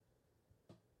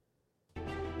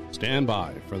Stand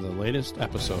by for the latest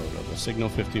episode of the Signal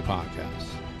 50 podcast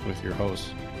with your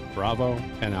hosts, Bravo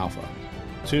and Alpha,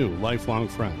 two lifelong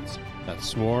friends that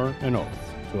swore an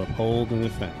oath to uphold and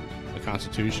defend the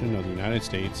Constitution of the United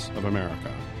States of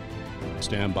America.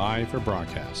 Stand by for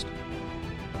broadcast.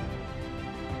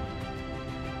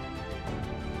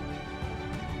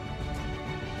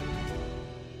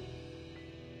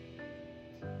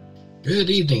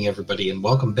 Good evening, everybody, and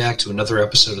welcome back to another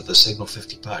episode of the Signal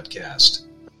 50 podcast.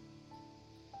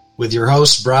 With your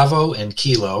hosts, Bravo and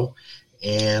Kilo,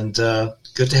 and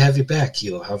good to have you back,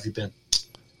 Kilo. How have you been?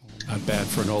 Not bad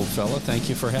for an old fella. Thank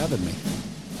you for having me.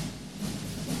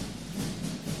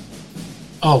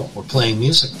 Oh, we're playing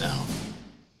music now.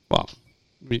 Well,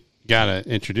 we got to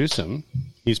introduce him.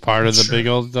 He's part of the big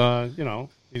old,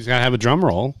 he's got to have a drum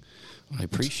roll. I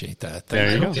appreciate that.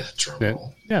 There you go. Get a drum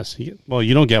roll. Yes. Well,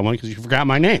 you don't get one because you forgot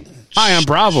my name. Hi, I'm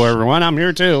Bravo, everyone. I'm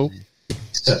here, too.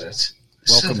 Said it.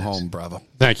 Welcome home, Bravo.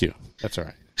 Thank you. That's all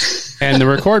right. And the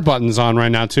record button's on right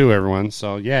now, too, everyone.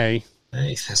 So, yay.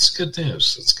 Hey, that's good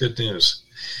news. That's good news.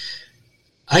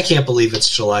 I can't believe it's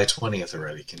July 20th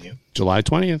already, can you? July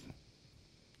 20th.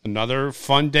 Another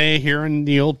fun day here in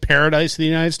the old paradise of the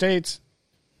United States.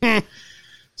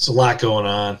 It's a lot going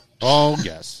on. Oh,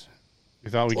 yes.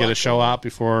 We thought we'd get a show out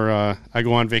before I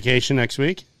go on vacation next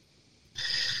week.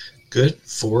 Good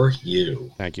for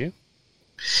you. Thank you.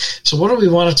 So what do we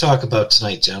want to talk about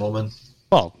tonight, gentlemen?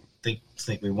 Well, I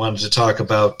think we wanted to talk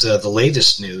about the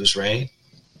latest news, right?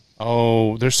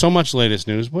 Oh, there's so much latest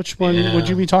news. Which one would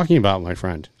you be talking about, my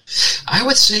friend? I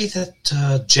would say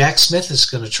that Jack Smith is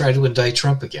going to try to indict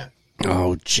Trump again.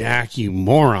 Oh, Jack, you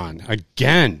moron.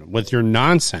 Again, with your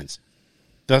nonsense.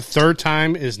 The third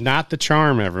time is not the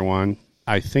charm, everyone.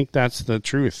 I think that's the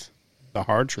truth, the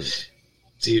hard truth.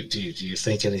 Do you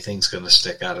think anything's going to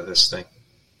stick out of this thing?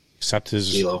 Except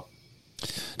his... Kilo?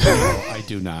 No, I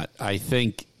do not. I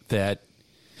think that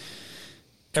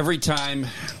every time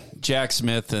Jack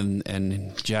Smith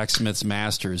and Jack Smith's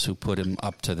masters who put him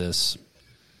up to this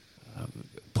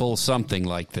pull something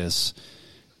like this,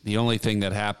 the only thing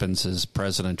that happens is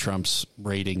President Trump's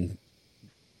rating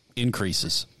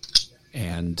increases.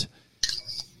 And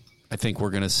I think we're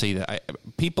going to see that.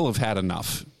 People have had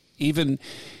enough.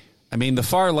 The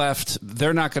far left,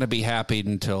 they're not going to be happy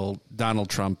until Donald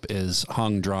Trump is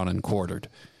hung, drawn, and quartered.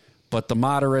 But the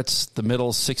moderates, the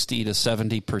middle 60 to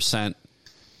 70%,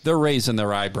 they're raising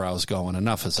their eyebrows going,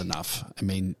 enough is enough.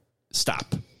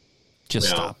 Stop.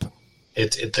 Stop.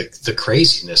 The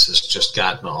craziness has just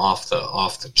gotten off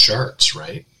the charts,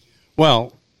 right?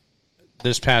 Well,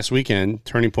 this past weekend,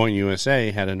 Turning Point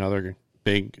USA had another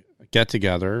big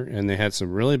get-together, and they had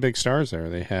some really big stars there.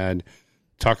 They had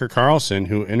Tucker Carlson,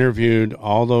 who interviewed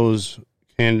all those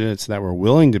candidates that were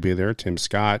willing to be there, Tim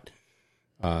Scott,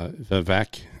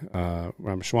 Vivek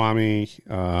Ramaswamy,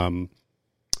 who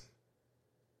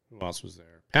else was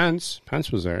there?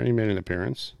 Pence was there. He made an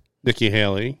appearance. Nikki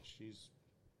Haley. She's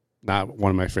not one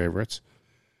of my favorites.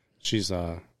 She's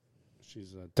a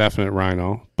definite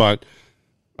rhino, but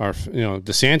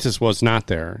DeSantis was not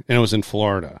there, and it was in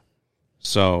Florida.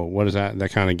 So what is that?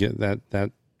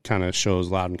 That kind of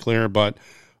shows loud and clear. But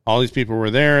all these people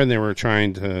were there, and they were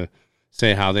trying to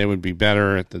say how they would be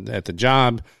better at the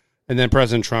job. And then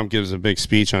President Trump gives a big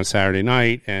speech on Saturday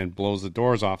night and blows the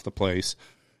doors off the place.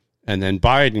 And then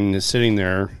Biden is sitting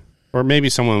there, or maybe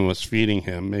someone was feeding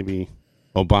him. Maybe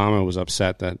Obama was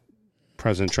upset that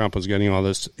President Trump was getting all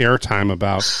this airtime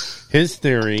about his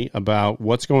theory about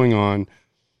what's going on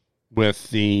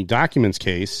with the documents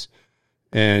case.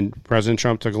 And President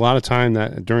Trump took a lot of time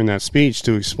during that speech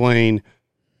to explain,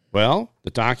 well, the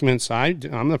documents,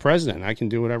 I'm the president. I can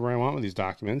do whatever I want with these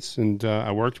documents. And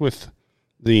I worked with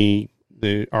the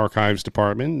archives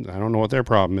department. I don't know what their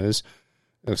problem is,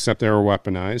 except they were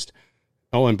weaponized.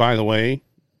 Oh, and by the way,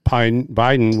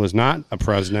 Biden was not a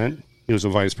president. He was a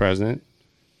vice president.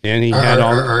 And he had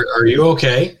all... Are you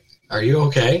okay? Are you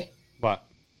okay? What?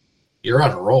 You're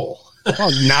on a roll.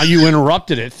 Well, now you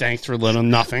interrupted it. Thanks for letting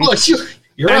nothing. Well,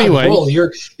 you're anyway, on a roll.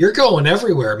 You're going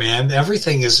everywhere, man.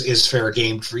 Everything is fair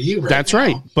game for you right That's now.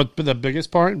 right. But the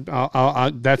biggest part,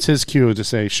 that's his cue to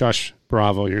say, shush,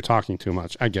 Bravo, you're talking too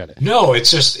much. I get it. No, it's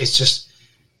just.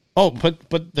 Oh, but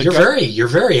you're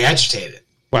very agitated.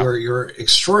 Well, you're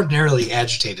extraordinarily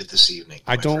agitated this evening.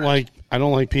 I don't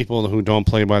like people who don't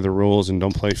play by the rules and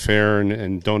don't play fair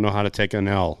and don't know how to take an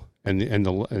L. And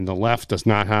the left does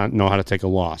not know how to take a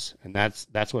loss, and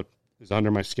that's what is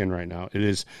under my skin right now. It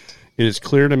is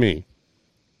clear to me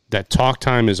that talk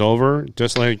time is over.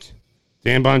 Just like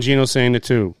Dan Bongino saying it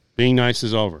too. Being nice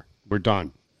is over. We're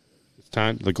done. It's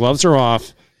time. The gloves are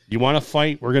off. You want to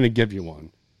fight? We're going to give you one.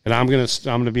 And I'm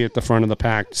gonna be at the front of the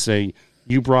pack to say,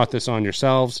 you brought this on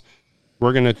yourselves.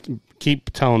 We're gonna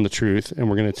keep telling the truth, and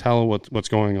we're gonna tell what's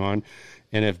going on.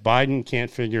 And if Biden can't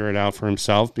figure it out for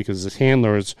himself because his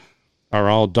handlers are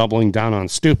all doubling down on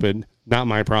stupid, not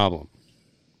my problem.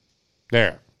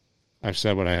 There. I've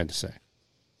said what I had to say.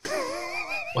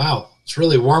 Wow. It's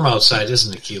really warm outside,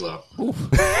 isn't it, Kilo? Ooh,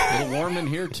 a little warm in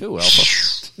here, too, Alpha.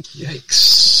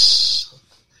 Yikes.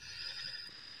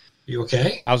 You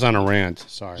okay? I was on a rant.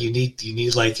 Sorry. You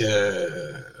need like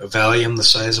a Valium the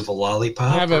size of a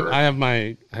lollipop? I have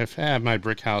my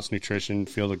Brick House Nutrition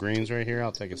Field of Greens right here.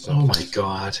 I'll take a sip. Oh, my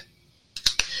God.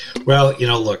 Well,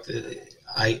 look,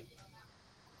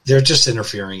 they're just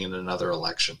interfering in another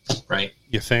election, right?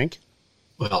 You think?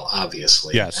 Well,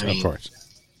 obviously. Yes, of course.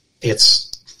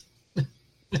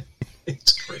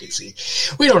 It's crazy.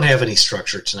 We don't have any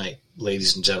structure tonight,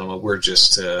 ladies and gentlemen. We're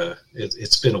just,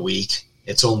 it's been a week.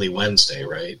 It's only Wednesday,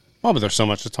 right? Oh, but there's so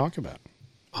much to talk about.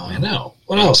 Oh, I know.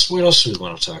 What else? What else do we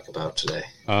want to talk about today?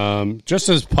 Just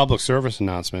as public service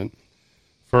announcement,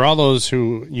 for all those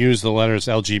who use the letters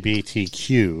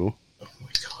LGBTQ, Oh, my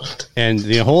God. and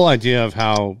the whole idea of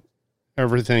how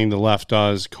everything the left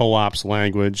does co-ops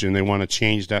language, and they want to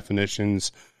change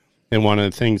definitions. And one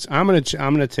of the things I'm going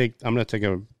to take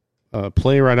a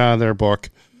play right out of their book,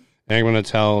 and I'm going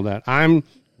to tell that I'm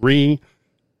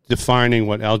redefining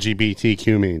what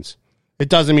LGBTQ means. It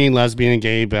doesn't mean lesbian,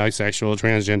 gay, bisexual,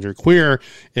 transgender, queer.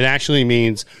 It actually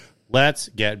means let's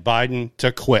get Biden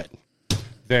to quit.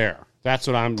 There. That's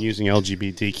what I'm using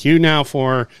LGBTQ now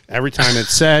for. Every time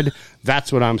it's said,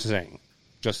 that's what I'm saying.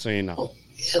 Just so you know.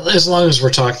 As long as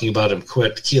we're talking about him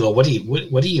quit, Kilo, what do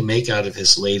you make out of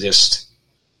his latest,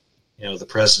 the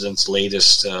president's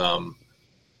latest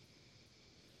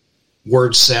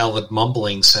word salad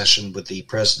mumbling session with the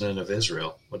president of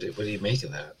Israel? What do you make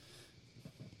of that?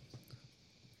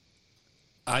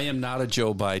 I am not a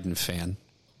Joe Biden fan.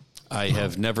 I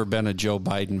have never been a Joe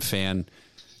Biden fan,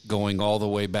 going all the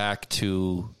way back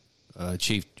to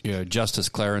Chief Justice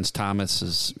Clarence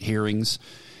Thomas's hearings.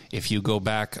 If you go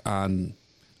back on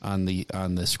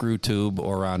the Screw Tube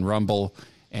or on Rumble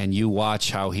and you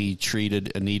watch how he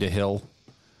treated Anita Hill,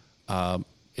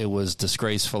 it was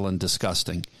disgraceful and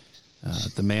disgusting.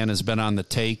 The man has been on the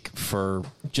take for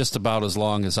just about as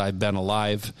long as I've been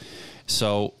alive.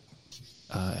 So,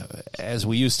 as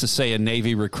we used to say in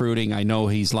Navy recruiting, I know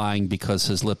he's lying because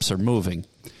his lips are moving.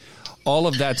 All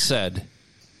of that said,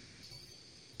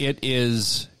 it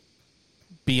is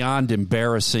beyond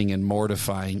embarrassing and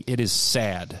mortifying. It is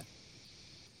sad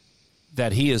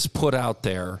that he has put out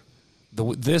there,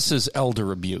 this is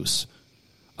elder abuse.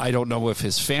 I don't know if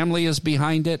his family is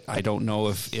behind it. I don't know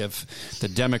if the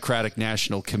Democratic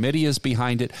National Committee is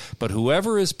behind it. But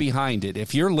whoever is behind it,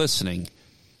 if you're listening,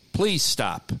 please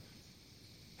stop.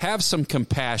 Have some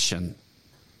compassion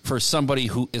for somebody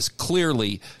who is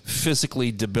clearly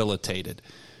physically debilitated.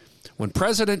 When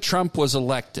President Trump was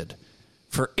elected,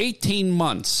 for 18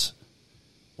 months,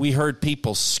 we heard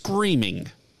people screaming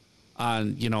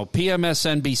on,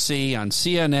 PMSNBC, on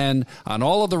CNN, on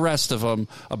all of the rest of them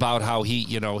about how he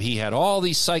had all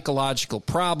these psychological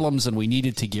problems and we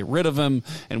needed to get rid of him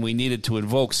and we needed to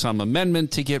invoke some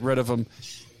amendment to get rid of him.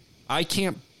 I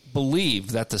can't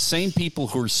believe that the same people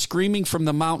who are screaming from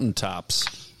the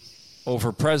mountaintops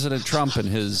over President Trump and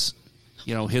his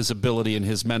ability and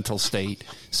his mental state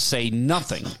say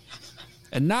nothing.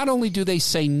 And not only do they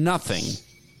say nothing,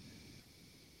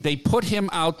 they put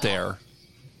him out there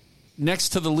next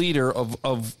to the leader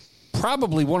of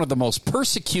probably one of the most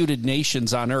persecuted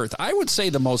nations on earth. I would say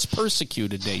the most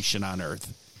persecuted nation on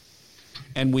earth.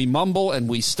 And we mumble and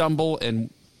we stumble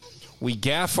and we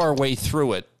gaff our way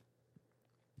through it.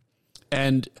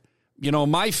 And,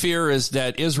 my fear is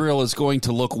that Israel is going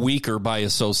to look weaker by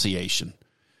association.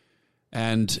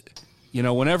 And,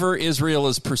 whenever Israel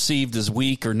is perceived as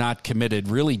weak or not committed,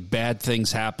 really bad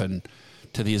things happen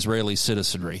to the Israeli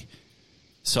citizenry.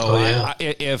 So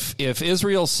if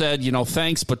Israel said,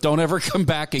 thanks, but don't ever come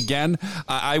back again,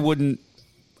 I wouldn't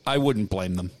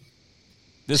blame them.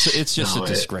 It's just a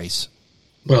disgrace.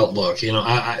 Well, look,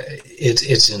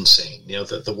 it's insane.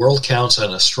 The world counts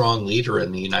on a strong leader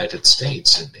in the United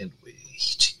States, and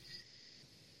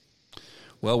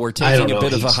well, we're taking a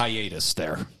bit of a hiatus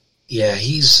there. Yeah,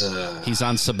 he's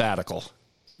on sabbatical.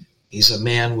 He's a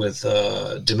man with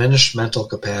diminished mental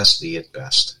capacity at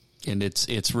best. And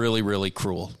it's really, really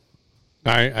cruel.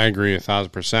 I agree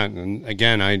 1,000%. And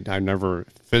again, I never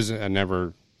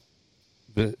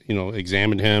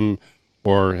examined him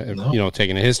or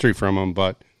taken a history from him.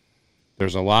 But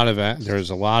there's a lot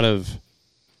of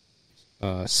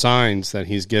signs that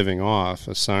he's giving off,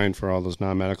 a sign for all those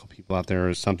non-medical people out there,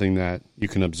 is something that you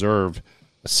can observe.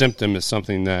 A symptom is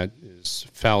something that is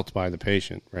felt by the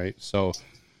patient, right? So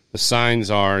the signs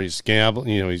are he's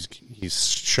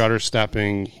shutter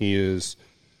stepping. He is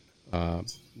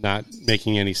not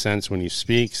making any sense when he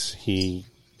speaks. He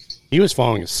was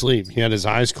falling asleep. He had his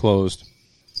eyes closed,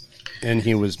 and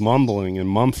he was mumbling and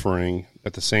mumfering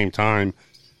at the same time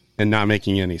and not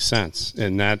making any sense.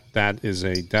 And that is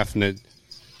a definite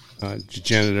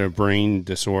degenerative brain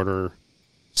disorder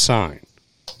sign.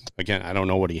 Again, I don't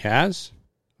know what he has.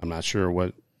 I'm not sure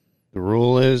what the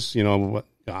rule is. You know,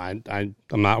 I'm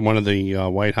not one of the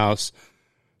White House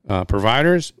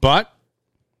providers, but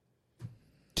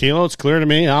Kilo, it's clear to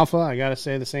me, Alpha, I got to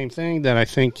say the same thing, that I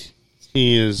think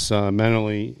he is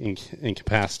mentally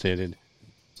incapacitated.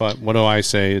 But what do I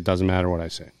say? It doesn't matter what I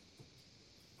say.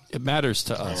 It matters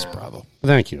to us, Bravo.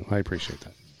 Thank you. I appreciate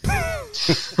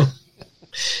that.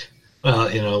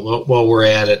 Well, you know, while we're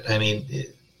at it, I mean,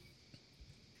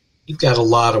 you've got a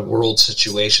lot of world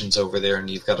situations over there, and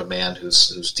you've got a man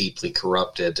who's deeply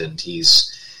corrupted, and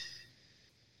he's,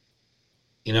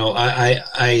 you know, I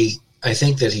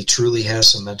think that he truly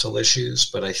has some mental issues,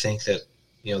 but I think that,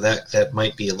 you know, that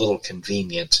might be a little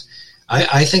convenient.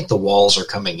 I think the walls are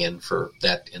coming in for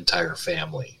that entire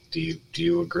family. Do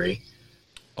you agree?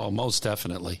 Oh, most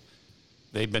definitely.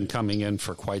 They've been coming in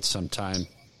for quite some time.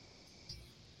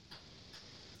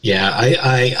 Yeah,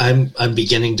 I'm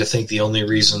beginning to think the only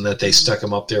reason that they stuck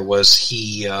him up there was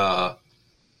he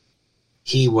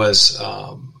was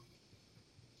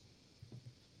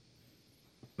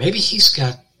maybe he's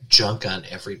got junk on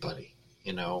everybody.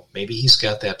 You know, maybe he's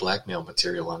got that blackmail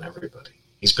material on everybody.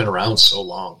 He's been around so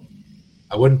long.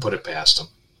 I wouldn't put it past him.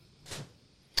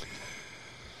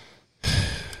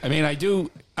 I mean,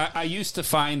 I used to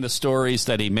find the stories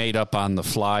that he made up on the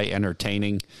fly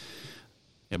entertaining,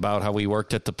 about how he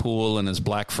worked at the pool and his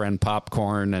black friend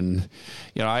popcorn, and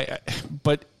you know,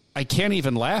 but I can't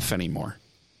even laugh anymore.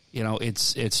 You know,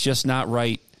 it's just not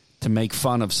right to make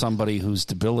fun of somebody who's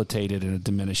debilitated in a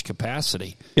diminished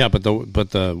capacity. Yeah, but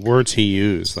the words he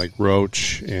used, like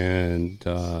roach and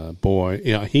boy,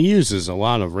 you know, he uses a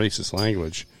lot of racist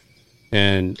language,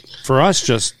 and for us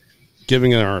just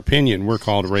giving our opinion, we're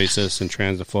called racist and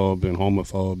transphobe and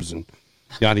homophobes and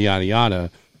yada yada yada.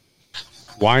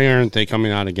 Why aren't they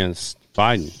coming out against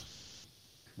Biden?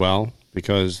 Well,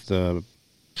 because the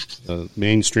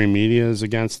mainstream media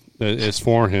is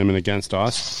for him and against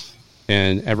us,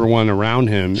 and everyone around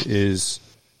him is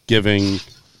giving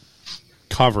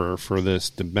cover for this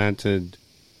demented,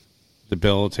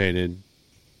 debilitated.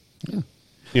 Yeah.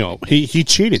 You know, he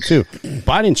cheated too.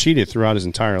 Biden cheated throughout his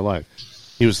entire life.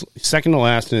 He was second to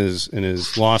last in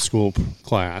his law school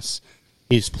class.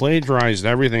 He's plagiarized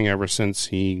everything ever since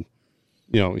he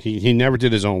never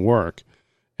did his own work,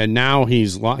 and now he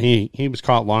was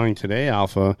caught lying today,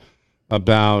 Alpha,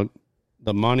 about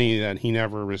the money that he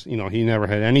never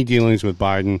had any dealings with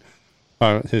Biden,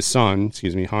 his son,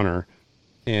 Hunter,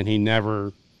 and he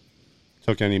never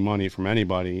took any money from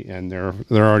anybody, and they're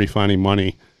already finding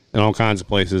money in all kinds of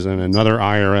places, and another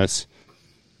IRS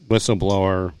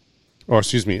whistleblower,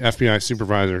 FBI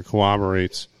supervisor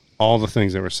corroborates all the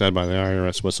things that were said by the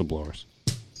IRS whistleblowers.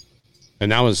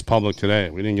 And that was public today.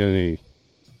 We didn't get any.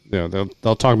 You know,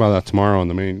 they'll talk about that tomorrow in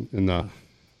the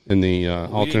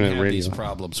alternate radio. These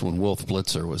problems when Wolf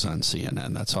Blitzer was on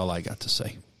CNN. That's all I got to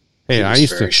say. Hey, I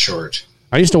used to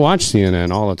watch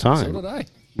CNN all the time. So did I.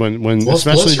 When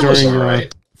especially during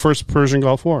first Persian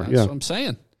Gulf War. That's what I'm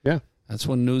saying. Yeah, that's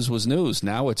when news was news.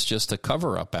 Now it's just a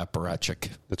cover-up apparatchik.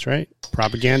 That's right,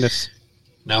 propagandists.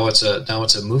 Now it's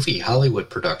a movie Hollywood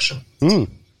production.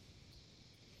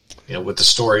 You know, with the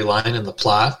storyline and the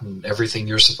plot and everything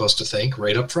you're supposed to think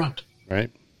right up front.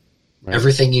 Right.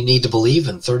 Everything you need to believe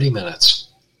in 30 minutes.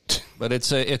 But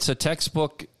it's a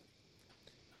textbook.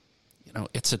 You know,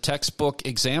 it's a textbook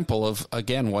example of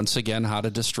once again how to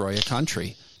destroy a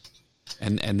country.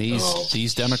 And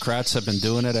these Democrats have been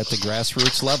doing it at the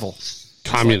grassroots level.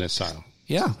 Communist style.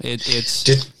 Yeah,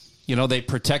 they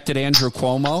protected Andrew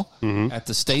Cuomo at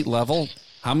the state level.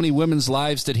 How many women's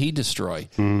lives did he destroy?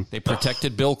 They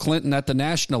protected Bill Clinton at the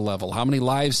national level. How many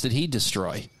lives did he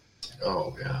destroy?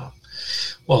 Oh, yeah.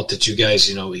 Well, did you guys,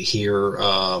 hear,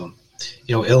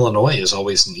 Illinois is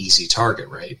always an easy target,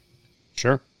 right?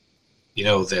 Sure. You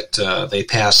know, that they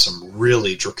passed some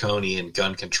really draconian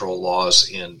gun control laws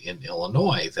in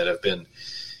Illinois that have been,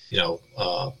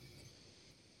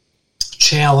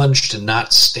 challenged and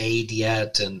not stayed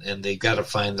yet, and they've got to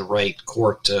find the right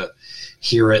court to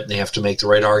hear it, and they have to make the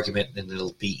right argument, and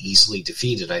it'll be easily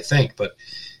defeated, I think, but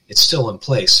it's still in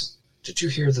place. did you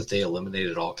hear that they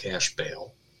eliminated all cash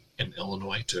bail in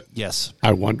Illinois too? Yes.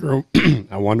 I wonder.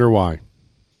 I wonder why.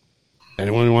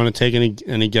 Anyone want to take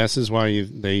any guesses why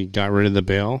they got rid of the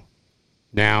bail?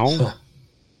 Now,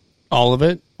 all of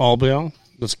it, all bail.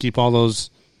 Let's keep all those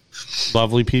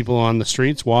lovely people on the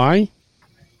streets. Why?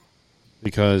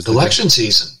 Because election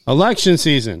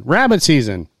season, rabbit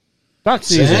season, duck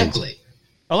season, exactly.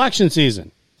 Election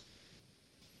season.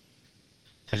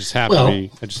 I just happen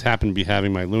to be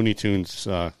having my Looney Tunes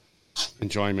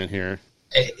enjoyment here.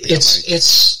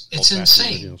 It's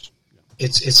insane.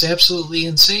 It's absolutely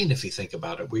insane if you think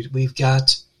about it. We've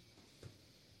got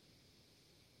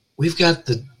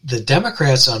the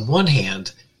Democrats on one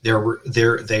hand.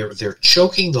 They're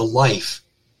choking the life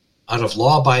out of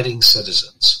law-abiding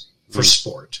citizens for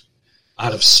sport,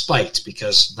 out of spite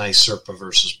because NYSERPA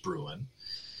versus Bruin,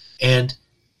 and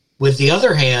with the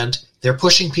other hand, they're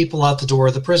pushing people out the door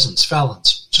of the prisons,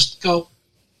 felons. Just go.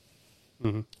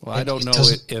 Mm-hmm. Well, I don't know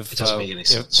if it doesn't make any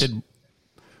sense.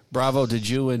 Bravo, did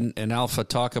you and Alpha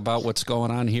talk about what's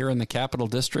going on here in the Capital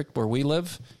District where we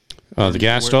live? The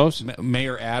gas stoves?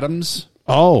 Mayor Adams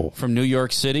from New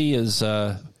York City is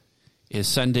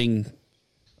sending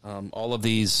all of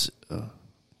these,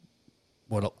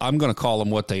 what I'm going to call them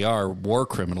what they are, war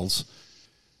criminals.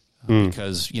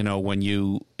 Because, when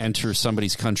you enter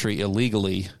somebody's country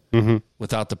illegally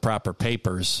without the proper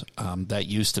papers, that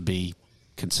used to be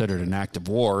considered an act of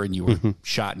war, and you were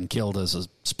shot and killed as a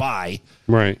spy.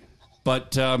 Right.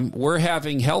 But we're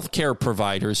having healthcare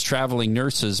providers, traveling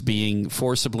nurses, being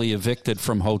forcibly evicted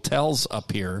from hotels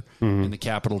up here in the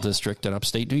Capital District in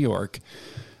upstate New York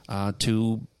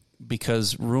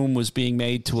because room was being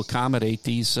made to accommodate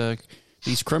these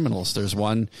criminals. There's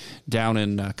one down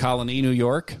in Colony, New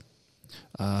York.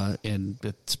 And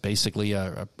it's basically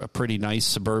a pretty nice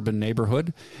suburban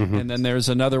neighborhood. And then there's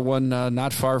another one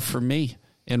not far from me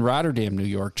in Rotterdam, New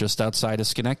York, just outside of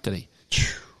Schenectady.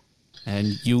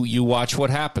 And you watch what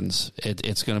happens.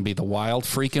 It's going to be the wild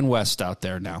freaking West out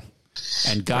there now.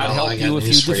 And God help you if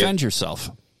you defend yourself.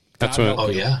 That's what. Oh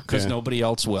yeah, because nobody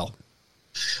else will.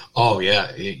 Oh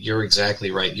yeah, you're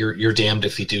exactly right. You're damned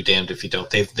if you do, damned if you don't.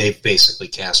 They've basically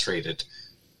castrated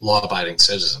law-abiding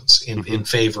citizens in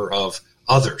favor of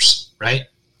others, right?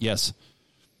 Yes.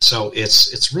 So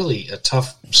it's really a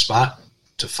tough spot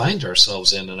to find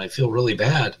ourselves in, and I feel really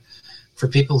bad for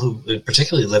people who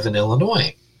particularly live in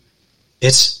Illinois.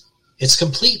 It's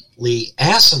completely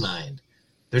asinine.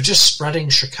 They're just spreading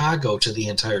Chicago to the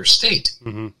entire state.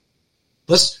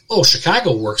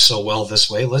 Chicago works so well this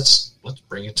way. Let's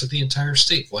bring it to the entire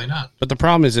state. Why not? But the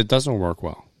problem is it doesn't work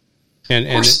well. And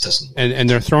of course it doesn't. And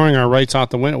they're throwing our rights out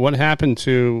the window. What happened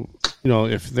to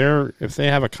if they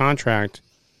have a contract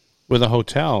with a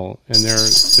hotel and they're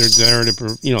there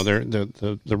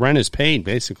to the rent is paid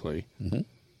basically.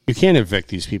 You can't evict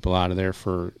these people out of there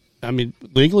for. I mean,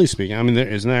 legally speaking,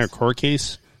 isn't there a court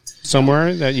case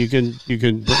somewhere that you could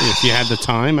if you had the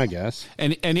time, I guess.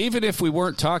 And even if we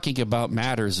weren't talking about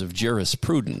matters of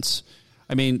jurisprudence,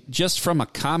 I mean, just from a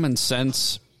common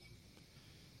sense.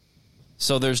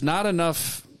 So there's not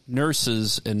enough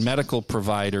nurses and medical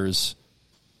providers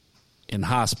in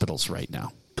hospitals right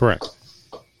now. Correct.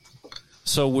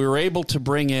 So we're able to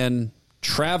bring in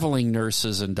traveling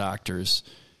nurses and doctors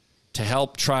to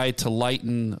help try to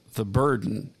lighten the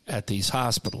burden at these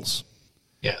hospitals.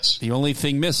 Yes. The only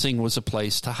thing missing was a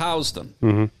place to house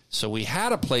them. So we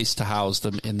had a place to house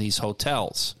them in these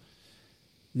hotels.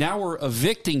 Now we're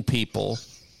evicting people,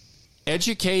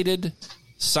 educated,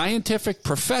 scientific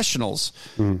professionals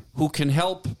who can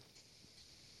help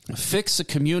fix a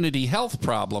community health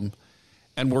problem,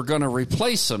 and we're going to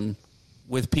replace them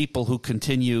with people who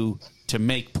continue to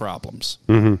make problems.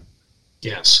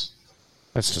 Yes.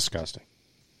 That's disgusting.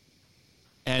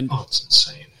 And it's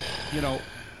insane.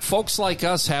 Folks like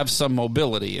us have some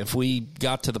mobility. If we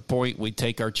got to the point we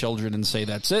take our children and say,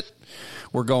 that's it,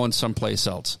 we're going someplace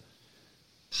else.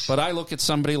 But I look at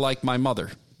somebody like my mother,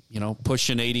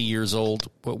 pushing 80 years old.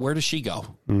 But where does she go?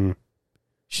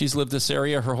 She's lived this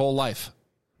area her whole life.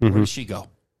 Where does she go?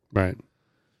 Right.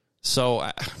 So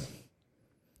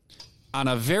on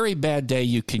a very bad day,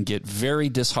 you can get very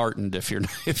disheartened if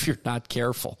you're not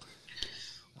careful.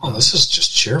 Oh, this is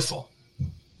just cheerful.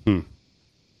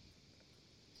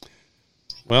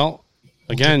 Well,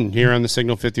 again, here on the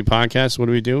Signal 50 podcast, what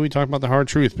do? We talk about the hard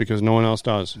truth because no one else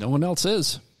does. No one else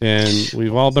is. And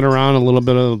we've all been around a little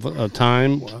bit of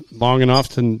time, long enough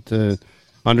to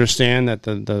understand that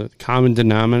the common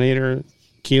denominator,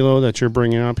 Kilo, that you're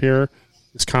bringing up here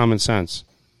is common sense.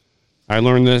 I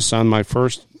learned this on my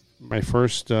first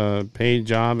paid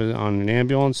job on an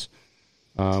ambulance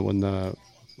when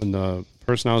the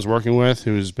person I was working with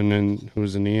who was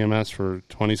in the EMS for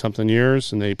 20 something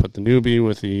years, and they put the newbie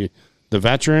with the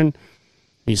veteran.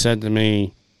 He said to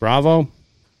me, "Bravo,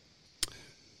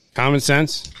 common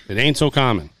sense, it ain't so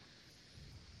common."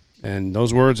 And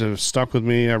those words have stuck with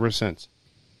me ever since.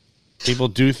 People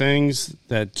do things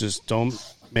that just don't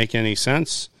make any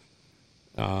sense.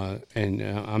 And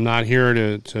I'm not here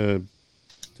to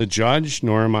judge,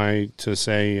 nor am I to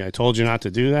say, I told you not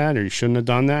to do that, or you shouldn't have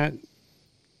done that.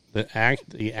 The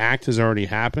act has already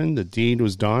happened. The deed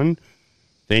was done.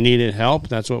 They needed help.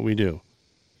 That's what we do.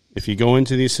 If you go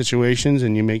into these situations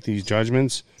and you make these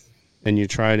judgments and you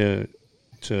try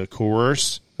to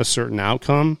coerce a certain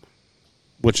outcome,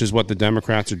 which is what the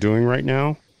Democrats are doing right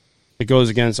now, it goes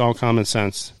against all common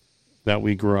sense that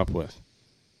we grew up with.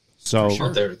 So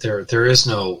sure. There's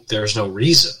no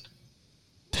reason,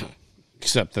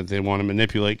 except that they want to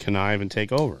manipulate, connive, and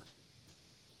take over.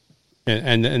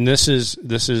 And this is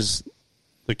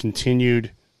the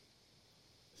continued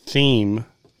theme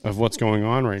of what's going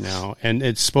on right now, and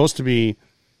it's supposed to be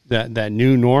that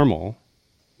new normal,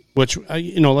 which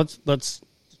let's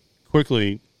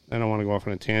quickly. I don't want to go off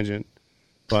on a tangent,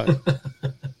 but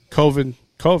COVID,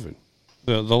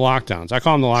 the lockdowns. I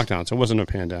call them the lockdowns. It wasn't a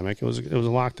pandemic. It was a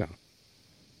lockdown,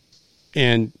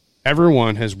 and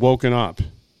everyone has woken up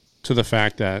to the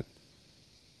fact that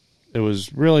it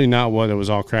was really not what it was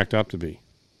all cracked up to be.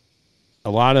 A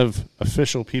lot of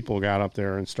official people got up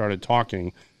there and started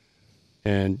talking,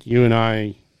 and you and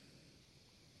I,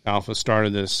 Alpha,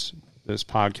 started this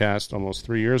podcast almost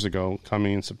 3 years ago,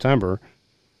 coming in September,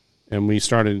 and we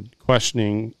started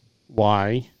questioning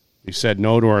why. We said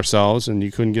no to ourselves, and you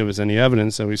couldn't give us any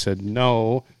evidence, and we said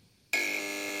no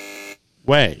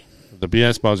way. The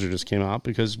BS buzzer just came out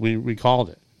because we called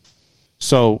it.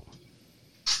 So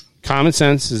common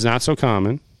sense is not so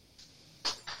common.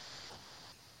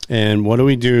 And what do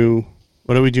we do?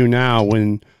 What do we do now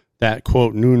when that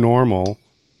quote new normal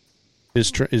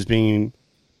is being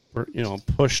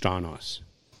pushed on us?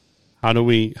 How do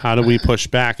we push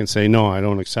back and say no? I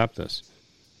don't accept this.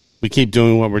 We keep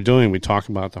doing what we're doing. We talk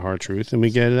about the hard truth and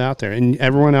we get it out there. And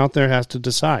everyone out there has to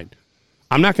decide.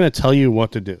 I'm not going to tell you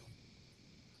what to do.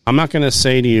 I'm not going to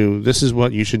say to you, this is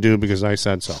what you should do because I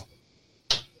said so.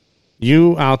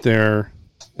 You out there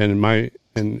and my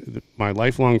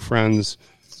lifelong friends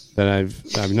that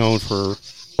I've known for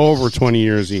over 20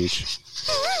 years each,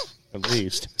 at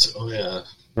least. Oh yeah.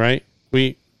 Right?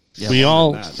 We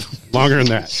all longer than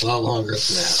that. A lot longer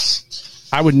than that.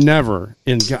 I would never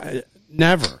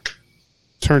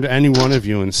turn to any one of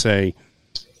you and say,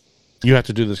 you have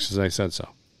to do this because I said so.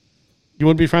 You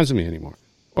wouldn't be friends with me anymore.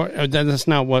 Or that's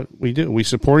not what we do. We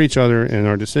support each other in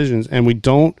our decisions, and we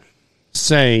don't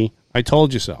say, I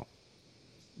told you so.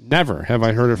 Never have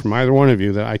I heard it from either one of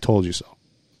you that I told you so.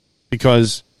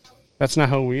 Because that's not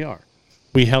how we are.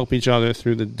 We help each other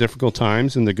through the difficult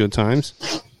times and the good times,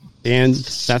 and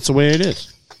that's the way it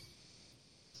is.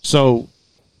 So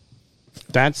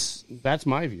that's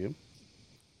my view.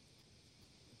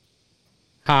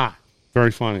 Ha!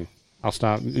 Very funny. I'll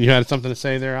stop. You had something to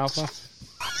say there, Alpha?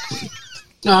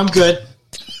 No, I'm good.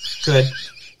 Good.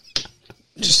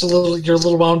 Just you're a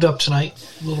little wound up tonight.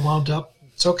 A little wound up.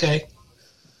 It's okay.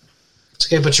 It's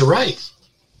okay, but you're right.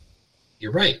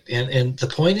 You're right. And the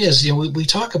point is, we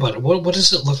talk about it. What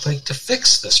does it look like to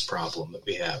fix this problem that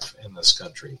we have in this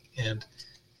country? And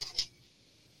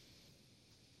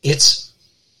it's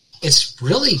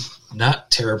really not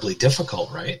terribly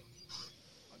difficult, right?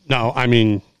 No, I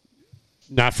mean,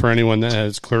 not for anyone that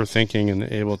has clear thinking and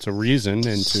able to reason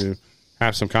and to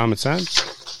have some common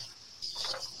sense.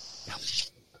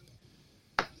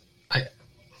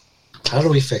 How do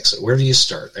we fix it? Where do you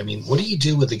start? I mean, what do you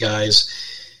do with the guys?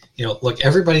 Look,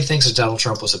 everybody thinks that Donald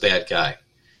Trump was a bad guy.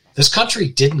 This country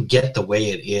didn't get the way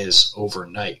it is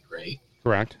overnight, right?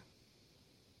 Correct.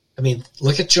 I mean,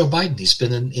 look at Joe Biden. He's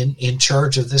been in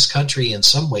charge of this country in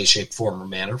some way, shape, form, or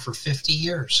manner for 50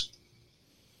 years.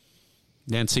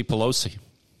 Nancy Pelosi.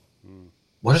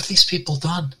 What have these people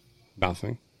done?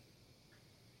 Nothing.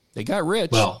 They got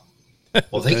rich. Well,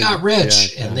 they got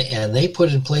rich, and they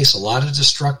put in place a lot of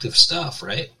destructive stuff,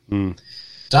 right? Mm.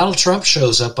 Donald Trump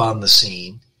shows up on the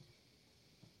scene.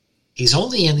 He's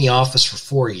only in the office for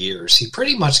 4 years. He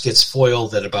pretty much gets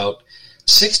foiled at about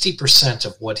 60%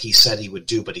 of what he said he would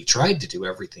do, but he tried to do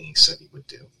everything he said he would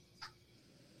do.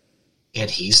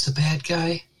 And he's the bad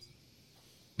guy?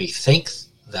 Methinks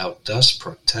thou dost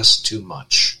protest too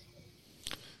much.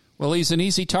 Well, he's an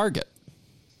easy target.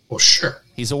 Well, sure.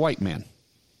 He's a white man.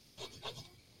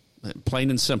 Plain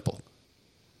and simple.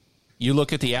 You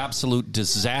look at the absolute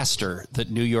disaster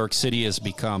that New York City has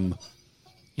become,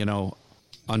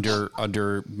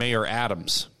 under Mayor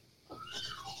Adams.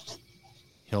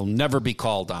 He'll never be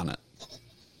called on it.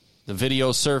 The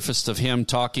video surfaced of him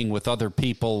talking with other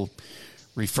people,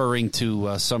 referring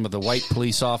to some of the white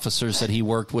police officers that he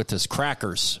worked with as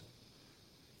crackers.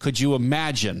 Could you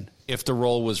imagine if the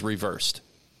role was reversed?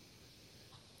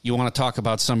 You want to talk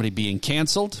about somebody being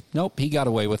canceled? Nope, he got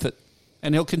away with it,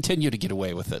 and he'll continue to get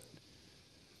away with it.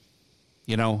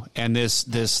 You know, and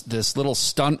this little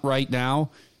stunt right now,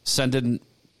 sending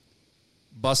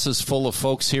buses full of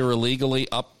folks here illegally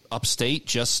upstate,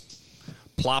 just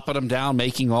plopping them down,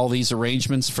 making all these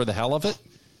arrangements for the hell of it.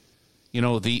 You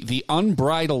know, the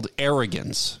unbridled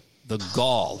arrogance, the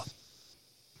gall.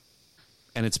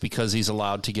 And it's because he's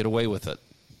allowed to get away with it.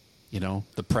 You know,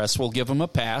 the press will give him a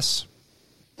pass.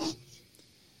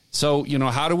 So, you know,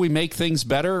 how do we make things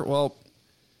better? Well,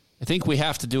 I think we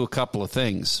have to do a couple of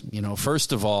things. You know,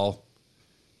 first of all,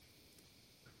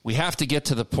 we have to get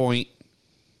to the point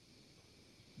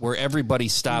where everybody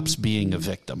stops being a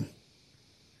victim.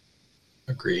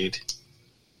 Agreed.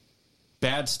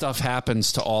 Bad stuff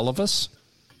happens to all of us.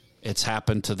 It's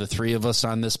happened to the three of us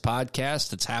on this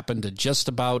podcast. It's happened to just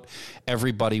about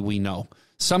everybody we know.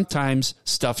 Sometimes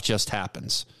stuff just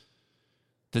happens.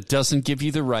 That doesn't give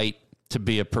you the right to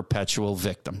be a perpetual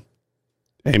victim.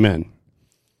 Amen.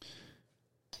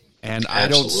 And I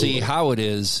don't see how it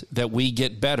is that we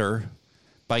get better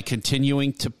by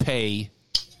continuing to pay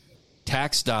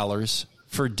tax dollars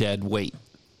for dead weight.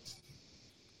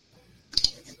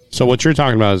 So what you're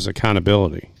talking about is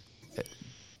accountability.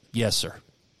 Yes, sir.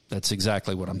 That's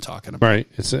exactly what I'm talking about. Right.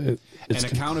 It's and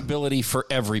accountability for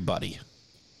everybody.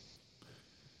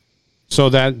 So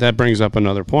that brings up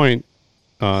another point,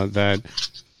 that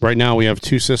right now we have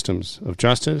two systems of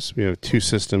justice. We have two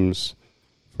systems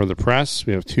for the press.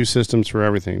 We have two systems for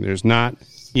everything. There's not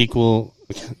equal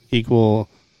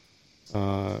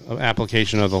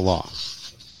application of the law.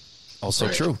 Also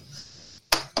right. True.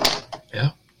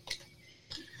 Yeah.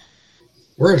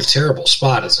 We're in a terrible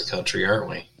spot as a country, aren't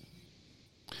we?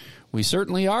 We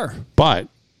certainly are. But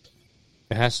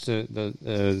it has to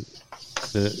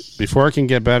before it can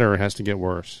get better, it has to get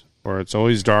worse. Or it's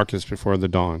always darkest before the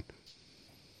dawn.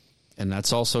 And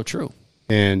that's also true.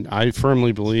 And I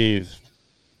firmly believe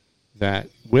that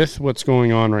with what's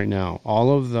going on right now,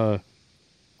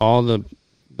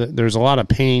 there's a lot of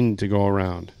pain to go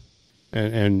around,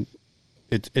 and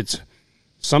it's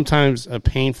sometimes a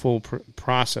painful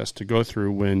process to go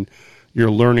through when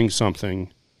you're learning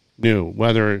something new,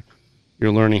 whether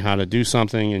you're learning how to do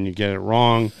something and you get it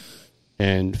wrong,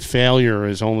 and failure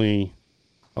is only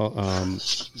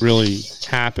really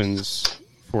happens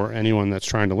for anyone that's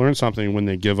trying to learn something when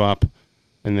they give up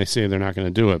and they say they're not going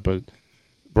to do it. But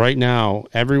right now,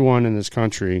 everyone in this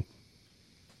country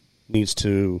needs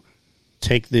to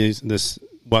take this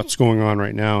what's going on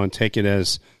right now and take it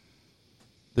as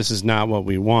this is not what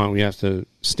we want. We have to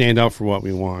stand up for what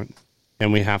we want,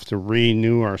 and we have to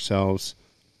renew ourselves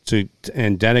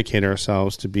and dedicate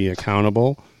ourselves to be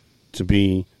accountable, to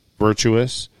be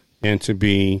virtuous, and to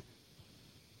be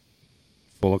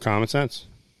full of common sense.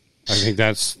 I think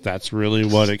that's really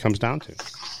what it comes down to.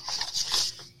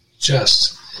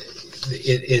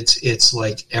 It's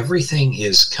like everything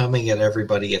is coming at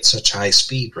everybody at such high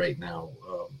speed right now.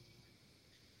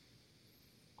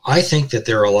 I think that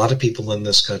there are a lot of people in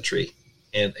this country,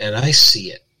 and I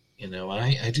see it. You know,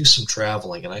 I do some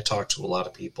traveling, and I talk to a lot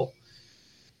of people.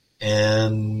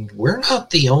 And we're not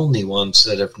the only ones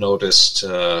that have noticed,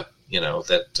 that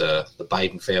the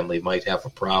Biden family might have a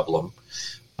problem.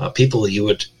 People you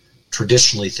would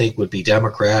traditionally think would be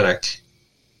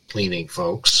Democratic-leaning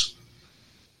folks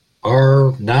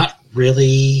are not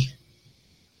really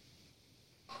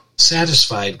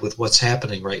satisfied with what's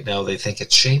happening right now. They think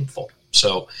it's shameful.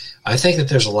 So I think that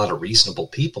there's a lot of reasonable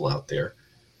people out there.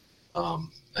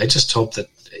 I just hope that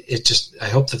I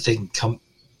hope that they can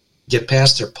get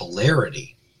past their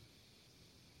polarity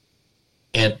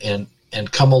and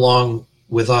come along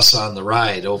with us on the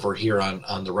ride over here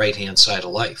on the right-hand side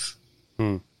of life.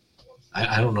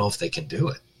 I don't know if they can do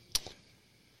it.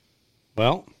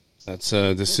 Well, that's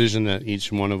a decision that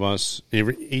each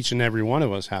and every one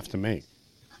of us have to make.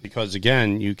 Because,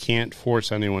 again, you can't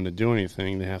force anyone to do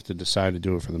anything. They have to decide to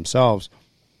do it for themselves.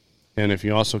 And if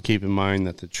you also keep in mind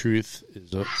that the truth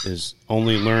is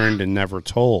only learned and never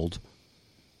told,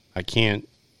 I can't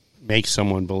make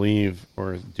someone believe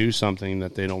or do something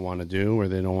that they don't want to do or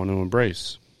they don't want to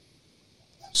embrace.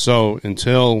 So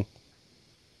until,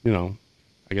 I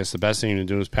guess the best thing to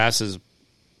do is pass this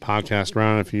podcast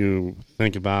around if you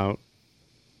think about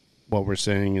what we're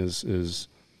saying is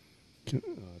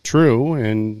true,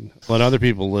 and let other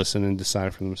people listen and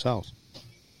decide for themselves.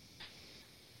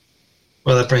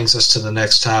 Well, that brings us to the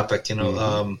next topic.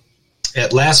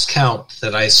 At last count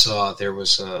that I saw, there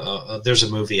was there's a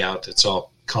movie out. It's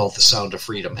all called The Sound of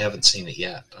Freedom. Haven't seen it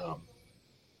yet.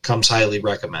 Comes highly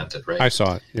recommended, right? I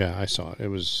saw it. Yeah, I saw it. It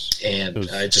was,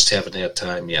 I just haven't had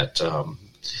time yet.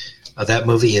 That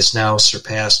movie has now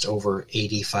surpassed over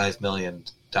 $85 million.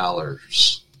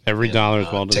 Every dollar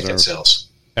is well ticket deserved. Sales.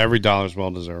 Every dollar is well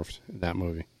deserved in that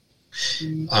movie.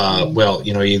 Well,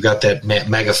 you've got that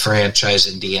mega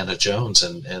franchise, Indiana Jones,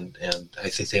 and I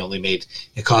think they only made,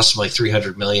 it cost them like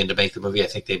 $300 million to make the movie. I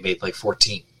think they made like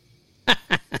 14.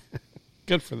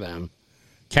 Good for them.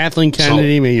 Kathleen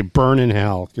Kennedy, may you burn in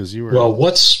hell because you were. Well,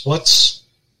 what's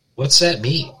that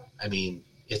mean? I mean,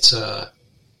 it's a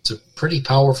pretty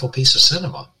powerful piece of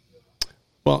cinema.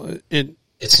 Well,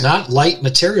 it's not light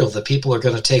material that people are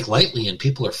going to take lightly, and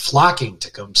people are flocking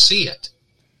to come see it.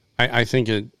 I think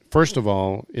first of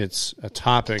all, it's a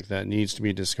topic that needs to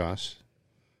be discussed.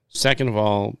 Second of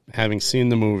all, having seen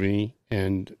the movie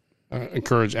and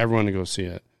encourage everyone to go see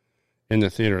it in the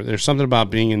theater. There's something about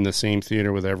being in the same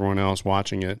theater with everyone else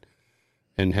watching it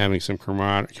and having some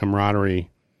camaraderie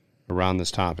around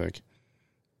this topic.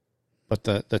 But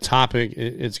the topic,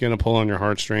 it's going to pull on your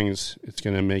heartstrings. It's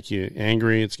going to make you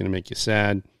angry. It's going to make you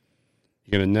sad.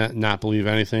 You're going to not believe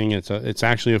anything. It's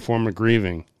actually a form of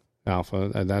grieving,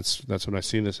 Alpha. That's what I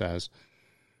see this as.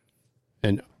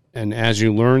 And as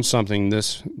you learn something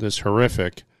this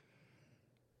horrific,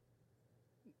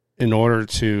 in order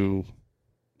to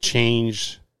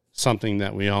change something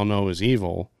that we all know is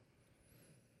evil,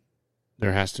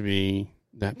 there has to be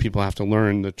that people have to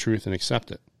learn the truth and accept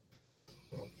it.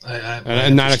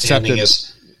 And not accept it.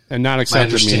 My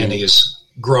understanding is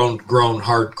grown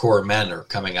hardcore men are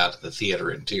coming out of the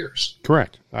theater in tears.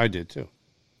 Correct. I did too.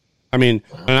 I mean,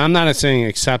 and I'm not saying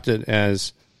accept it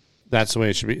as that's the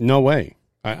way it should be. No way.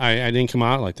 I didn't come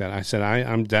out like that. I said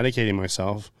I'm dedicating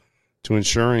myself to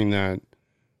ensuring that,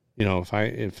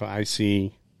 if I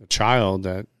see a child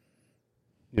that,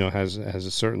 has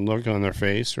a certain look on their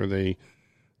face, or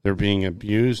they're being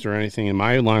abused or anything in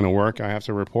my line of work, I have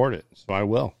to report it. So I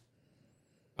will.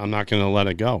 I'm not going to let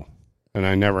it go. And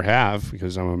I never have,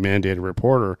 because I'm a mandated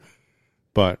reporter,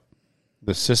 but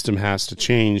the system has to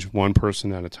change one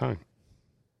person at a time.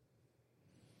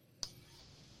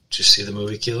 Did you see the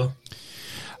movie, Kilo?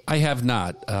 I have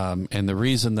not. And the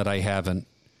reason that I haven't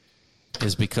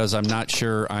is because I'm not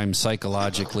sure I'm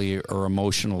psychologically or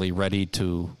emotionally ready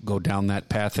to go down that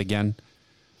path again.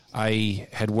 I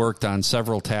had worked on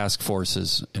several task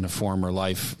forces in a former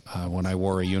life when I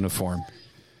wore a uniform,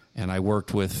 and I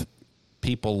worked with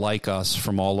people like us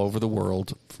from all over the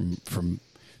world, from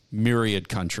myriad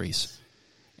countries,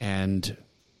 and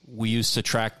we used to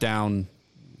track down.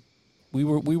 We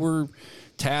were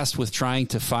tasked with trying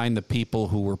to find the people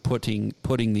who were putting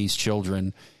these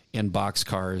children in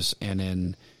boxcars and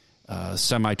in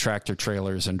semi-tractor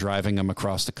trailers and driving them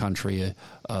across the country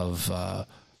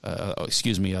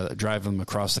driving them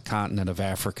across the continent of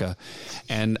Africa.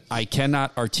 And I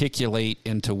cannot articulate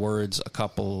into words a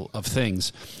couple of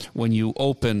things. When you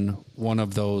open one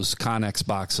of those Connex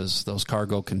boxes, those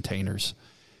cargo containers,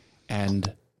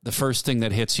 and the first thing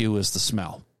that hits you is the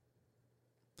smell.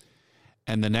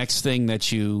 And the next thing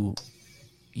that you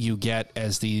get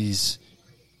as these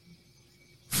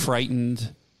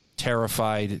frightened,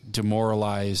 terrified,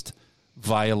 demoralized,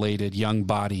 violated young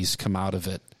bodies come out of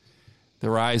it,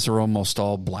 their eyes are almost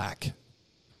all black.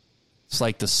 It's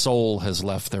like the soul has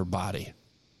left their body.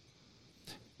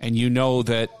 And you know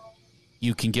that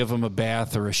you can give them a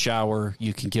bath or a shower.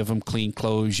 You can give them clean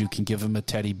clothes. You can give them a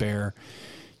teddy bear.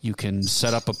 You can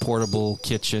set up a portable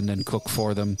kitchen and cook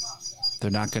for them.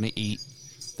 They're not going to eat.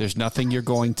 There's nothing you're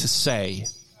going to say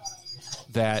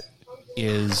that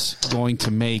is going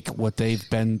to make what they've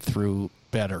been through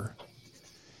better.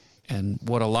 And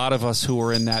what a lot of us who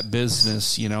are in that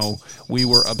business, we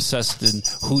were obsessed in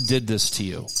who did this to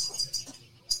you.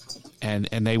 And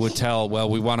they would tell, well,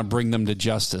 we want to bring them to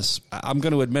justice. I'm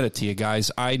going to admit it to you guys.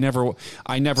 I never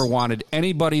wanted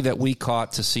anybody that we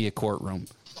caught to see a courtroom.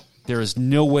 There is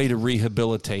no way to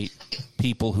rehabilitate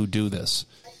people who do this.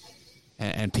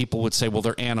 And people would say, well,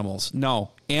 they're animals.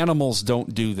 No, animals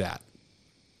don't do that.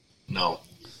 No.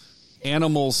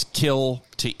 Animals kill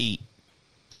to eat.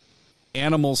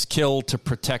 Animals kill to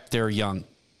protect their young.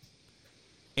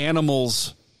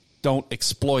 Animals don't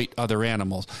exploit other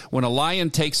animals. When a lion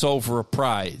takes over a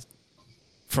pride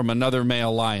from another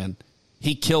male lion,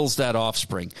 he kills that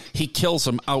offspring. He kills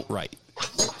them outright.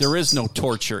 There is no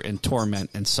torture and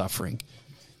torment and suffering.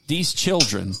 These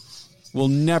children will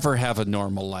never have a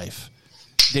normal life.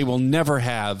 They will never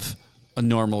have a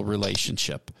normal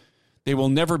relationship. They will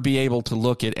never be able to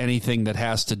look at anything that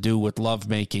has to do with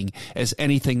lovemaking as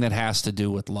anything that has to do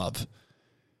with love.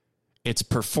 It's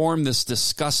perform this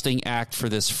disgusting act for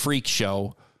this freak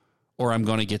show, or I'm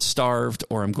going to get starved,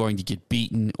 or I'm going to get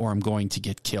beaten, or I'm going to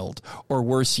get killed. Or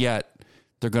worse yet,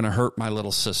 they're going to hurt my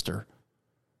little sister.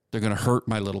 They're going to hurt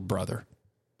my little brother.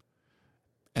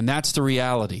 And that's the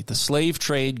reality. The slave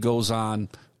trade goes on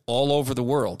all over the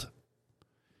world.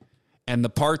 And the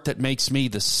part that makes me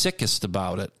the sickest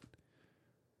about it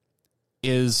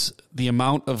is the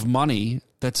amount of money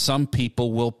that some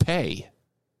people will pay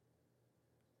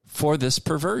for this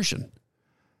perversion.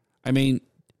 I mean,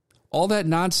 all that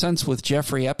nonsense with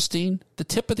Jeffrey Epstein, the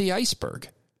tip of the iceberg.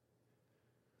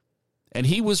 And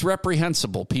he was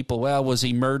reprehensible. People, well, was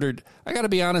he murdered? I got to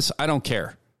be honest, I don't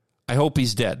care. I hope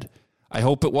he's dead. I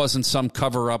hope it wasn't some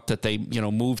cover-up that they,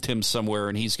 moved him somewhere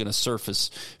and he's going to surface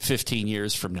 15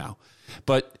 years from now.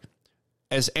 But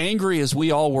as angry as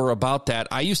we all were about that,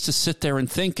 I used to sit there and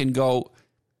think and go,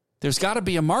 there's got to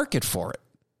be a market for it.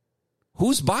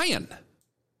 Who's buying?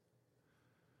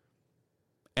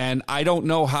 And I don't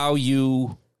know how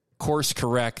you course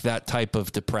correct that type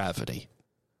of depravity.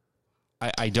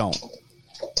 I don't.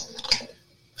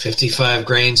 55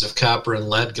 grains of copper and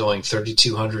lead going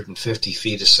 3,250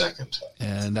 feet a second.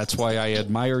 And that's why I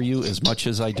admire you as much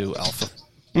as I do, Alpha.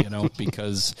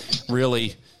 Because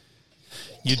really,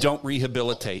 you don't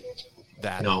rehabilitate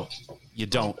that. No. You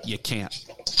don't. You can't.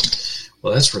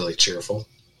 Well, that's really cheerful.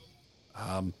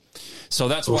 So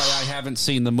that's why I haven't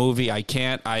seen the movie. I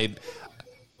can't.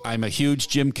 I'm a huge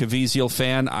Jim Caviezel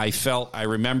fan. I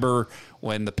remember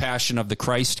when The Passion of the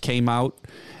Christ came out,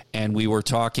 and we were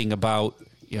talking about,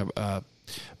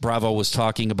 Bravo was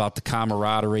talking about the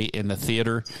camaraderie in the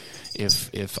theater.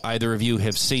 If either of you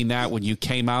have seen that when you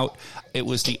came out, it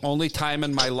was the only time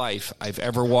in my life I've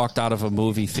ever walked out of a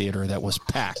movie theater that was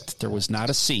packed. There was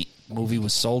not a seat. The movie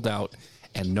was sold out,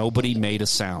 and nobody made a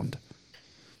sound,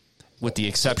 with the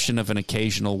exception of an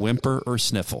occasional whimper or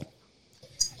sniffle.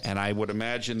 And I would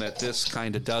imagine that this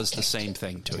kind of does the same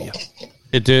thing to you.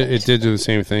 It did do the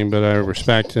same thing, but I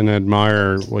respect and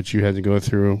admire what you had to go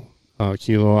through,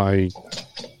 Kilo. I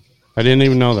didn't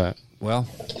even know that. Well,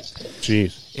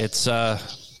 jeez. It's, a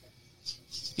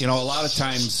lot of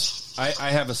times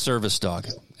I have a service dog,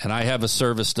 and I have a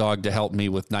service dog to help me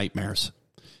with nightmares.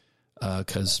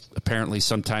 Because apparently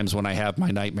sometimes when I have my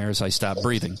nightmares, I stop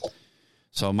breathing.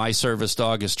 So my service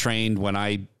dog is trained when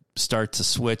I start to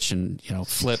switch and,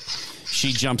 flip,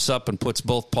 she jumps up and puts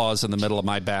both paws in the middle of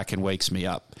my back and wakes me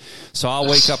up. So I'll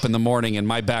wake up in the morning and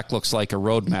my back looks like a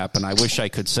road map, and I wish I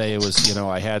could say it was,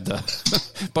 I had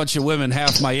the bunch of women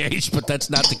half my age, but that's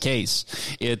not the case.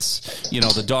 It's,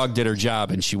 the dog did her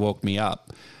job and she woke me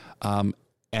up.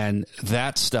 And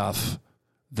that stuff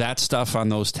on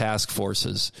those task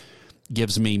forces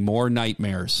gives me more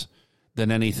nightmares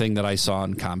than anything that I saw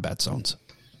in combat zones.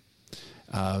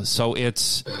 So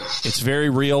it's very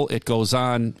real. It goes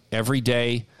on every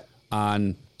day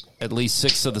on at least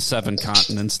 6 of the 7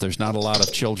 continents. There's not a lot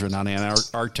of children on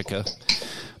Antarctica,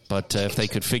 but if they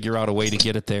could figure out a way to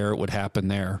get it there, it would happen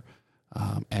there.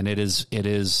 And it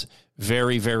is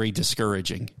very, very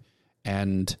discouraging.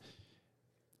 And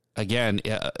again,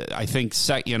 I think,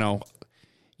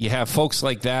 you have folks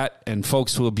like that and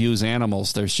folks who abuse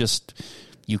animals. There's just,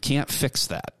 you can't fix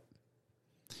that.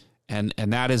 And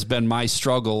that has been my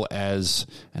struggle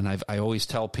I always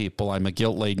tell people I'm a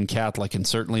guilt-laden Catholic, and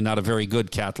certainly not a very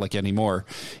good Catholic anymore.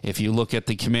 If you look at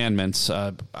the commandments,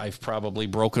 I've probably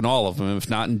broken all of them, if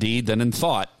not in deed, then in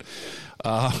thought.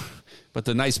 But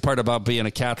the nice part about being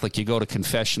a Catholic, you go to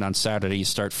confession on Saturday, you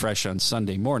start fresh on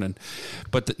Sunday morning.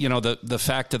 But the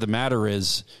fact of the matter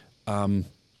is, I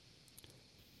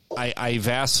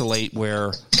vacillate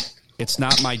where it's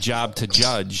not my job to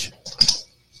judge.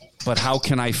 But how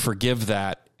can I forgive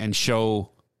that and show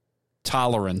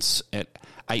tolerance?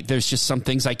 There's just some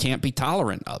things I can't be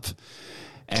tolerant of.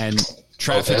 And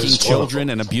trafficking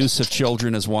children and abuse of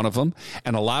children is one of them.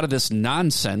 And a lot of this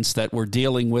nonsense that we're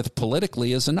dealing with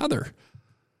politically is another.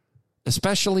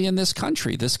 Especially in this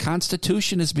country. This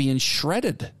Constitution is being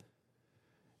shredded.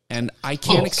 And I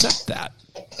can't accept that.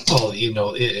 Well,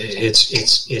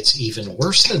 it's even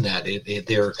worse than that.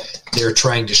 They're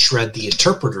trying to shred the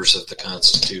interpreters of the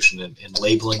Constitution and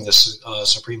labeling the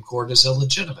Supreme Court as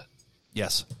illegitimate.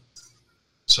 Yes.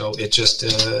 So it just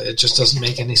doesn't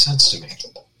make any sense to me.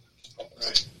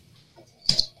 Right.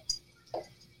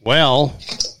 Well,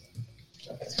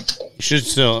 you should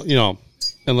still,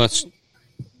 unless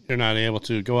you're not able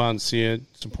to go out and see it,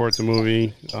 support the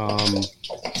movie.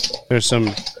 There's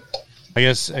some. I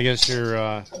guess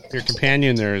your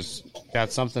companion there's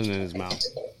got something in his mouth.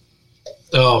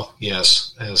 Oh,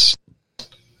 yes.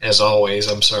 as always.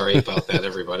 I'm sorry about that,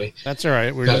 everybody. That's all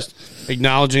right. We're just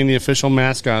acknowledging the official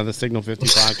mascot of the Signal 50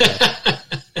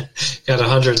 podcast. Got a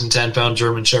 110-pound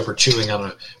German Shepherd chewing on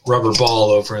a rubber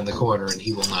ball over in the corner, and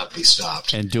he will not be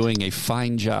stopped. And doing a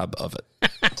fine job of it.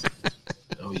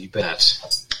 Oh, you bet.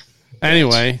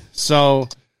 Anyway, so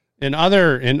in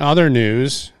other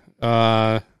news,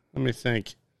 let me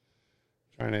think.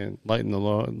 Trying to lighten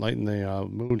the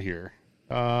mood here.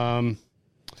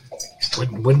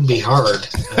 Wouldn't be hard.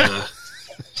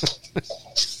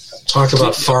 Talk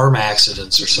about farm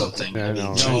accidents or something. Yeah, I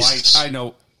know.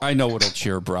 No, I know what'll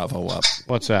cheer Bravo up.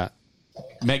 What's that?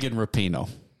 Megan Rapinoe.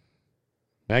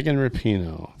 Megan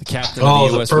Rapinoe. The captain of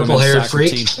the U.S. purple-haired women's soccer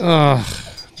freak?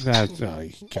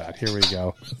 team. God, here we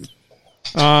go.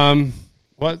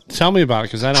 What? Tell me about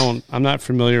it, because I'm not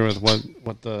familiar with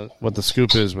what the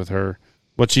scoop is with her.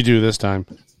 What'd she do this time?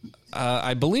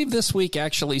 I believe this week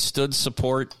actually stood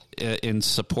in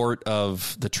support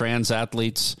of the trans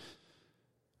athletes.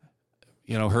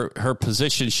 You know, her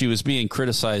position, she was being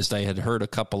criticized. I had heard a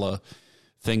couple of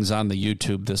things on the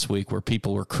YouTube this week where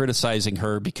people were criticizing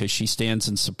her because she stands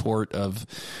in support of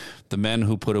the men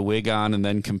who put a wig on and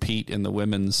then compete in the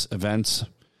women's events.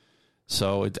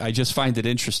 So I just find it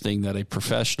interesting that a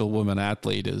professional woman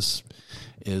athlete is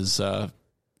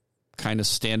kind of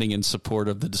standing in support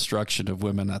of the destruction of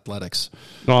women athletics.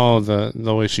 Oh,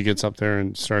 the way she gets up there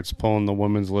and starts pulling the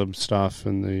women's lib stuff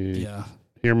and the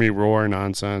hear me roar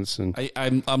nonsense. And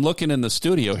I'm looking in the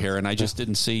studio here, and I just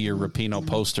didn't see your Rapinoe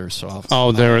poster. So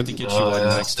they're have to get you one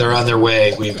next they're time. on their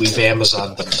way. We've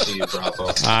Amazoned them to you,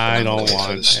 Bravo. I don't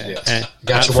want.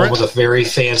 Got you one with a very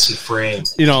fancy frame.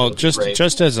 You know, just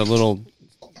as a little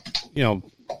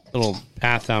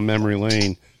path down memory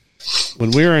lane.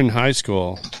 When we were in high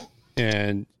school,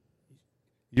 and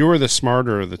you were the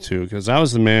smarter of the two, because I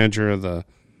was the manager of the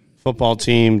football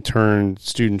team turned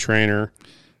student trainer.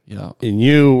 Yeah. And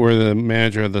you were the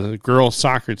manager of the girls'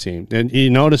 soccer team. And you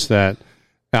noticed that,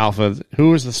 Alpha, who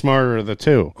was the smarter of the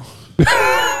two?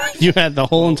 You had the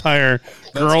whole entire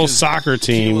girls' soccer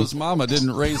team. Keela's mama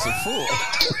didn't raise a fool.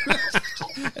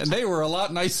 And they were a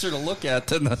lot nicer to look at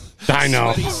than the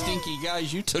sweaty, stinky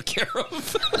guys you took care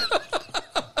of.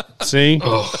 See?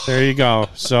 There you go.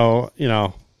 So, yep.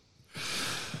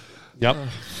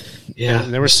 Yeah,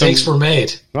 there were mistakes were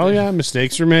made. Oh, yeah,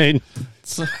 mistakes were made.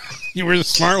 You were the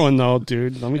smart one, though,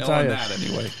 dude. Let me tell you. That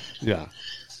anyway. Yeah.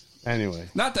 Anyway.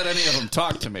 Not that any of them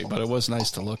talked to me, but it was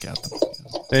nice to look at them.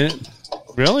 They didn't,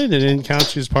 really? They didn't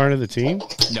count you as part of the team?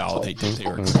 No, they did. They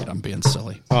were great. I'm being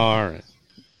silly. Oh, all right.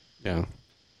 Yeah,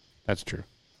 that's true.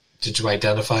 Did you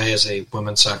identify as a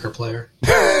women's soccer player?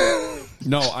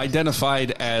 No,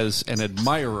 identified as an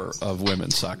admirer of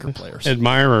women's soccer players.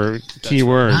 Admirer, key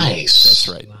word. Nice. That's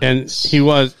right. And he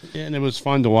was, and it was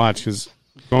fun to watch because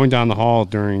going down the hall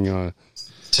during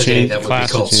today that would be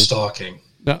called stalking.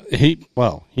 He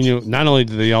knew. Not only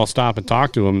did they all stop and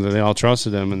talk to him, that they all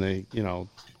trusted him, and they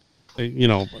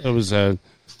it was. I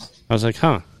was like,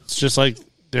 huh? It's just like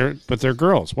they're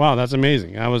girls. Wow, that's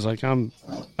amazing. I was like, I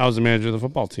was the manager of the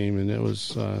football team, and it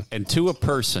was. And to a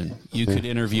person, you could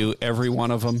interview every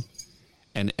one of them,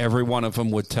 and every one of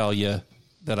them would tell you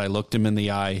that I looked him in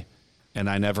the eye, and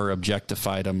I never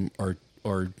objectified him or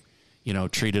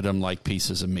treated them like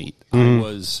pieces of meat.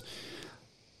 Mm-hmm.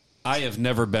 I have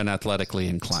never been athletically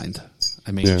inclined.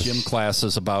 I mean, gym class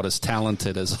is about as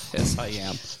talented as I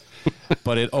am.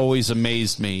 But it always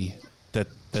amazed me that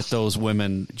those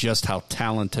women, just how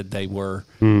talented they were.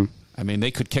 Mm. I mean, they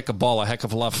could kick a ball a heck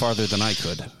of a lot farther than I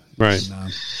could. Right.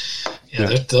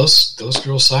 And, those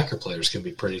girls soccer players can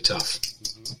be pretty tough.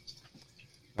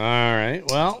 All right.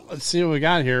 Well, let's see what we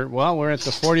got here. Well, we're at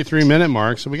the 43-minute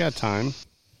mark, so we got time.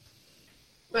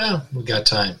 Well, we got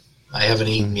time. I haven't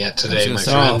eaten yet today, my friends.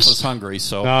 I was hungry,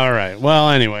 so. All right. Well,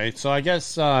 anyway, so I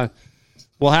guess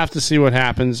we'll have to see what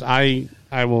happens. I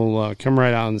will come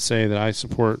right out and say that I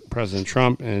support President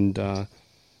Trump, and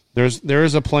there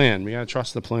is a plan. We got to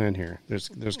trust the plan here. There's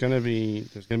going to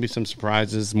be some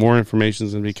surprises. More information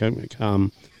is going to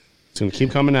come. It's going to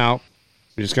keep coming out.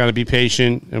 We just got to be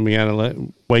patient, and we got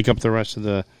to wake up the rest of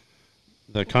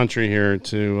the country here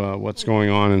to what's going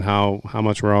on and how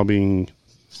much we're all being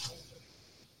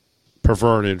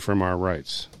perverted from our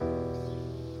rights.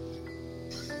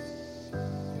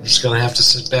 We're just going to have to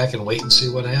sit back and wait and see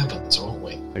what happens, won't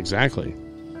we? Exactly.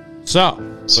 So,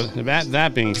 with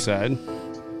that being said,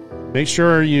 make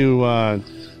sure you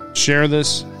share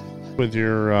this with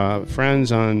your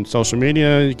friends on social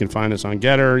media. You can find us on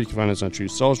Getter. You can find us on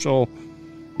Truth Social.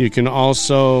 You can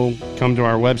also come to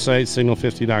our website,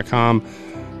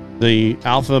 signal50.com. The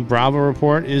Alpha Bravo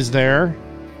report is there,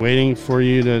 waiting for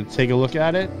you to take a look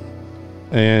at it.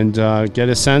 and get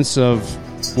a sense of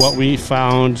what we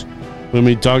found when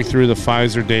we dug through the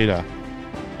Pfizer data.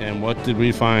 And what did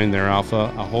we find there,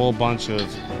 Alpha? A whole bunch of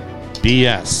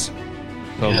BS.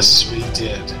 So, yes, we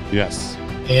did. Yes.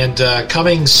 And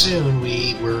coming soon,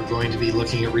 we're going to be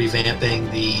looking at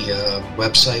revamping the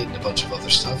website and a bunch of other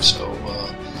stuff. So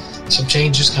some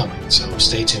changes coming. So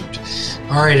stay tuned.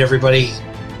 All right, everybody.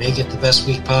 Make it the best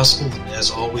week possible. And as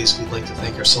always, we'd like to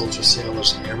thank our soldiers,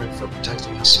 sailors, and airmen for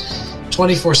protecting us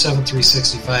 24/7,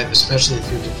 365, especially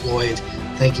if you're deployed.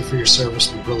 Thank you for your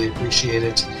service. We really appreciate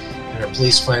it. And our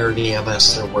police, fire, and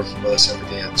EMS, they're working with us every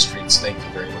day on the streets. Thank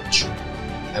you very much.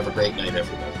 Have a great night,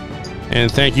 everybody. And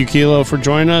thank you, Kilo, for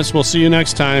joining us. We'll see you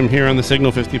next time here on the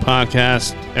Signal 50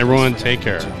 podcast. Everyone, take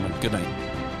care. Good night.